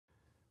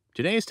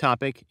Today's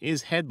topic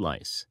is head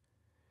lice.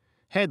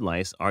 Head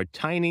lice are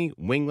tiny,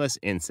 wingless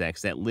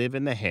insects that live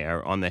in the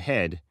hair on the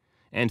head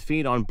and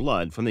feed on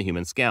blood from the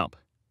human scalp.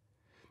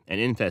 An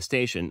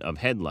infestation of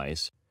head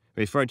lice,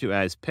 referred to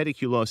as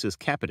Pediculosis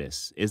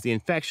capitis, is the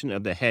infection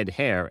of the head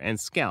hair and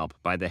scalp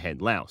by the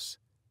head louse.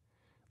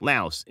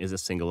 Louse is a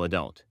single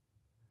adult.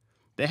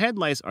 The head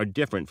lice are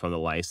different from the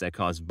lice that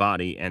cause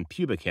body and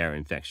pubic hair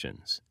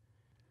infections.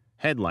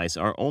 Head lice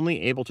are only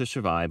able to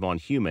survive on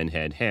human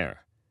head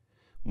hair.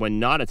 When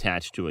not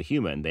attached to a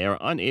human, they are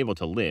unable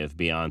to live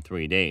beyond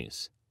 3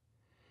 days.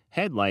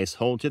 Head lice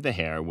hold to the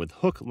hair with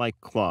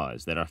hook-like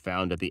claws that are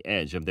found at the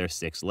edge of their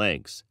 6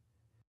 legs.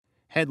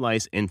 Head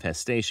lice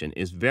infestation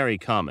is very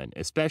common,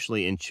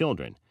 especially in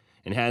children,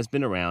 and has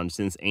been around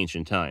since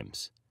ancient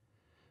times.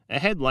 A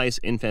head lice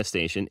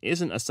infestation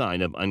isn't a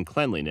sign of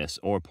uncleanliness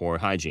or poor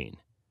hygiene.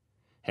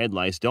 Head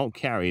lice don't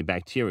carry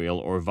bacterial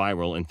or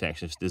viral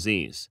infectious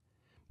disease.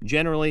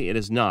 Generally, it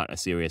is not a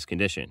serious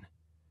condition.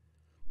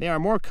 They are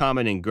more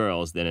common in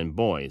girls than in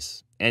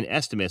boys, and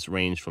estimates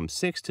range from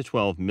 6 to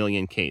 12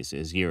 million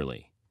cases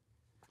yearly.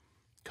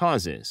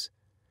 Causes: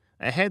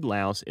 a head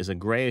louse is a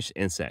grayish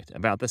insect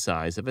about the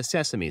size of a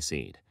sesame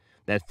seed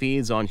that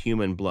feeds on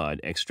human blood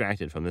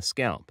extracted from the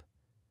scalp.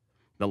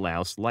 The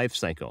louse life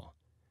cycle.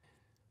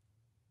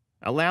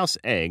 A louse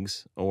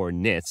eggs, or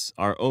nits,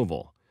 are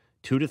oval,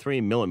 2 to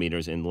 3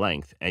 millimeters in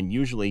length and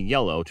usually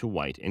yellow to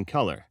white in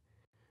color.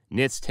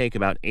 Nits take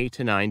about 8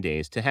 to 9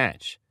 days to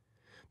hatch.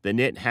 The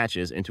nit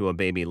hatches into a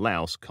baby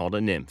louse called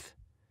a nymph.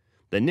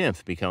 The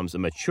nymph becomes a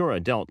mature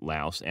adult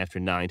louse after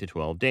 9 to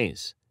 12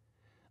 days.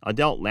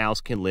 Adult louse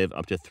can live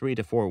up to 3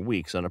 to 4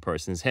 weeks on a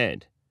person's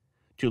head.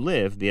 To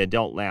live, the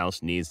adult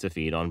louse needs to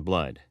feed on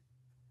blood.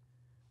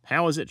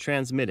 How is it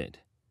transmitted?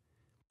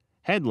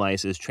 Head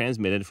lice is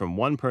transmitted from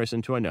one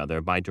person to another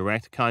by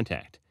direct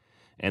contact,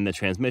 and the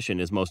transmission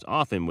is most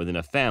often within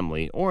a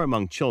family or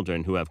among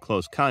children who have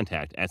close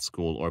contact at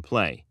school or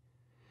play.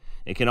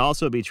 It can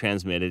also be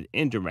transmitted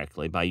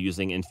indirectly by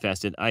using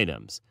infested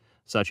items,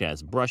 such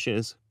as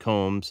brushes,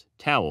 combs,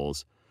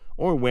 towels,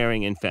 or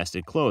wearing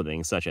infested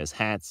clothing such as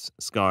hats,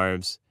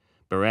 scarves,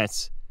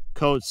 barrettes,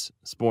 coats,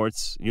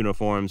 sports,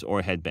 uniforms,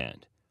 or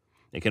headband.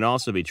 It can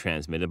also be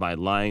transmitted by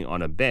lying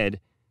on a bed,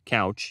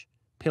 couch,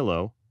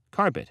 pillow,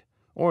 carpet,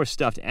 or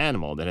stuffed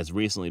animal that has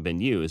recently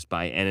been used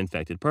by an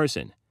infected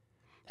person.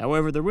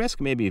 However, the risk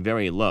may be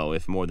very low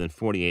if more than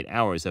 48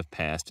 hours have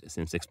passed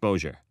since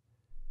exposure.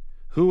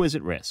 Who is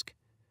at risk?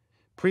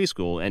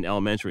 Preschool and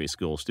elementary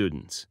school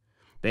students.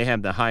 They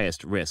have the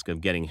highest risk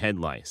of getting head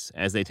lice,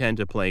 as they tend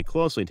to play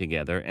closely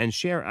together and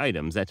share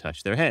items that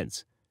touch their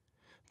heads.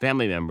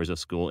 Family members of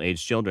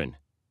school-aged children.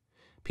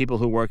 People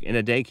who work in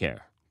a daycare,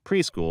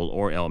 preschool,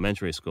 or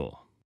elementary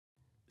school.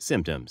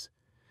 Symptoms: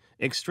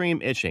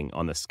 extreme itching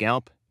on the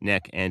scalp,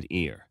 neck, and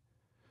ear.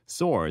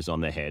 Sores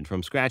on the head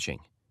from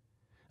scratching.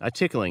 A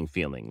tickling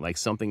feeling like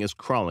something is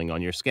crawling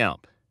on your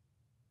scalp.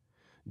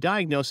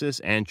 Diagnosis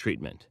and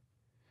treatment.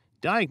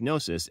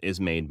 Diagnosis is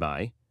made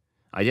by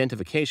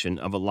identification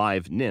of a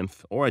live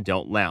nymph or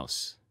adult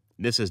louse.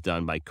 This is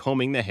done by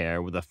combing the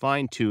hair with a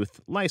fine-toothed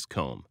lice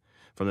comb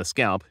from the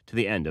scalp to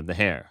the end of the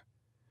hair.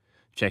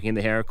 Checking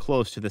the hair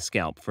close to the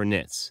scalp for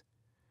nits.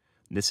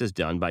 This is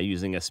done by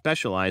using a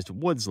specialized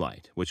Woods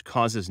light, which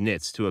causes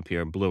nits to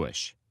appear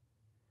bluish.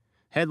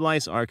 Head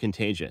lice are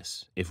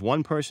contagious. If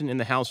one person in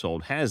the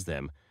household has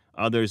them,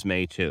 others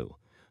may too,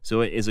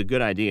 so it is a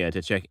good idea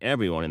to check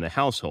everyone in the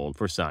household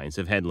for signs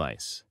of head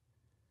lice.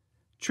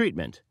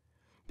 Treatment.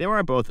 There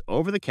are both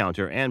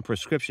over-the-counter and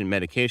prescription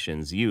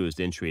medications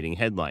used in treating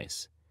head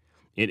lice.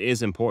 It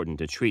is important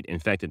to treat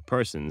infected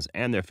persons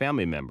and their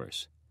family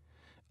members.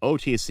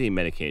 OTC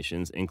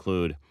medications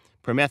include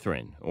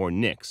permethrin, or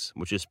Nix,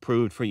 which is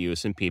proved for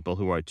use in people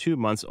who are 2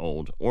 months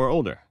old or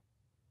older.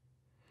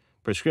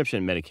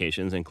 Prescription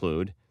medications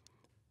include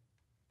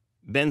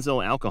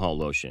benzyl alcohol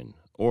lotion,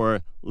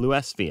 or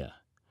Louse,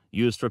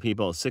 used for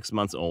people 6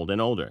 months old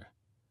and older.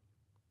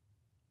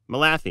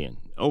 Malathion,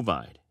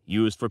 Ovide,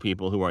 used for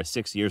people who are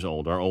 6 years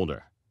old or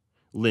older.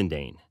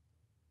 Lindane.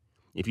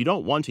 If you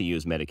don't want to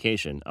use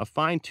medication, a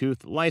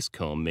fine-toothed lice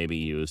comb may be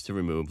used to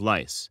remove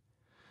lice.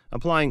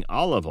 Applying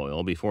olive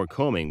oil before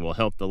combing will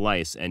help the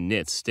lice and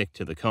nits stick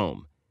to the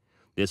comb.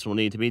 This will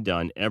need to be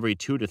done every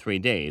 2 to 3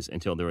 days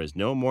until there is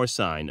no more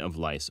sign of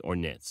lice or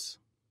nits.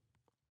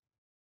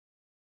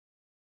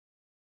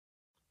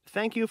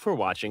 Thank you for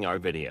watching our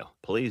video.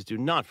 Please do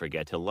not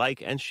forget to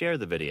like and share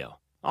the video.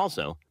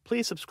 Also,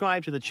 please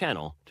subscribe to the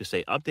channel to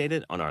stay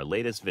updated on our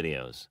latest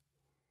videos.